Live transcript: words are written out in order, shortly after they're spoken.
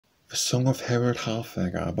The song of Harald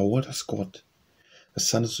Harfager by Walter Scott. The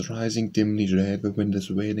sun is rising dimly red, the wind is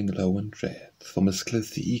wailing low and dread. From his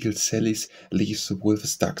cliff the eagle sallies, leaves the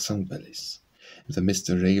wolf's darksome valleys. In the mist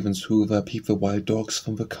the ravens hoover, peep the wild dogs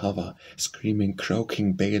from the cover, screaming,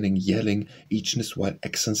 croaking, bailing, yelling, each in his wild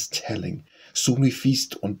accents telling. Soon we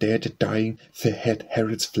feast on dead dying, fair head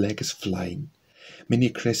Harald's flag is flying. Many a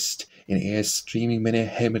crest in air is streaming, many a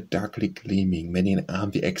helmet darkly gleaming, many an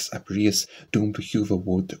arm the axe uprears, doomed to hew the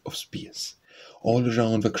wood of spears. All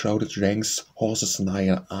around the crowded ranks, horses neigh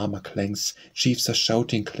and armor clanks, chiefs are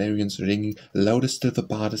shouting, clarions ringing, loudest still the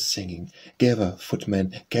bard is singing. Gather,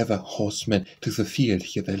 footmen, gather, horsemen, to the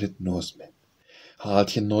field, ye valiant Norsemen.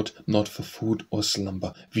 Halt ye not for food or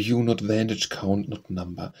slumber, view not vantage, count not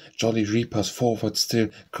number. Jolly reapers forward still,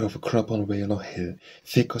 crop on vale or hill.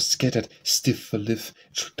 Thick or scattered, stiff for live,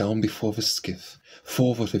 down before the skiff.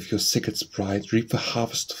 Forward with your sickles bright, reap the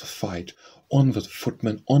harvest of the fight. Onward,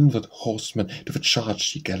 footmen, onward, horsemen, to the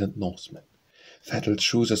charge, ye gallant Norsemen. Fatal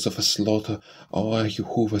choosers of a slaughter, o'er you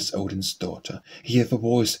hovers Odin's daughter. Hear the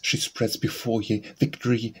voice she spreads before ye,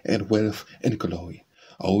 victory and wealth and glory.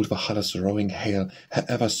 Old Valhalla's roaring hail, her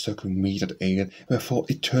ever-circling metered ale, wherefore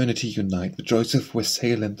eternity unite, rejoiceth where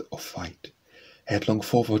assailant or fight. Headlong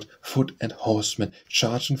forward, foot and horsemen,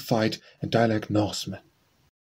 charge and fight, and die like Norsemen.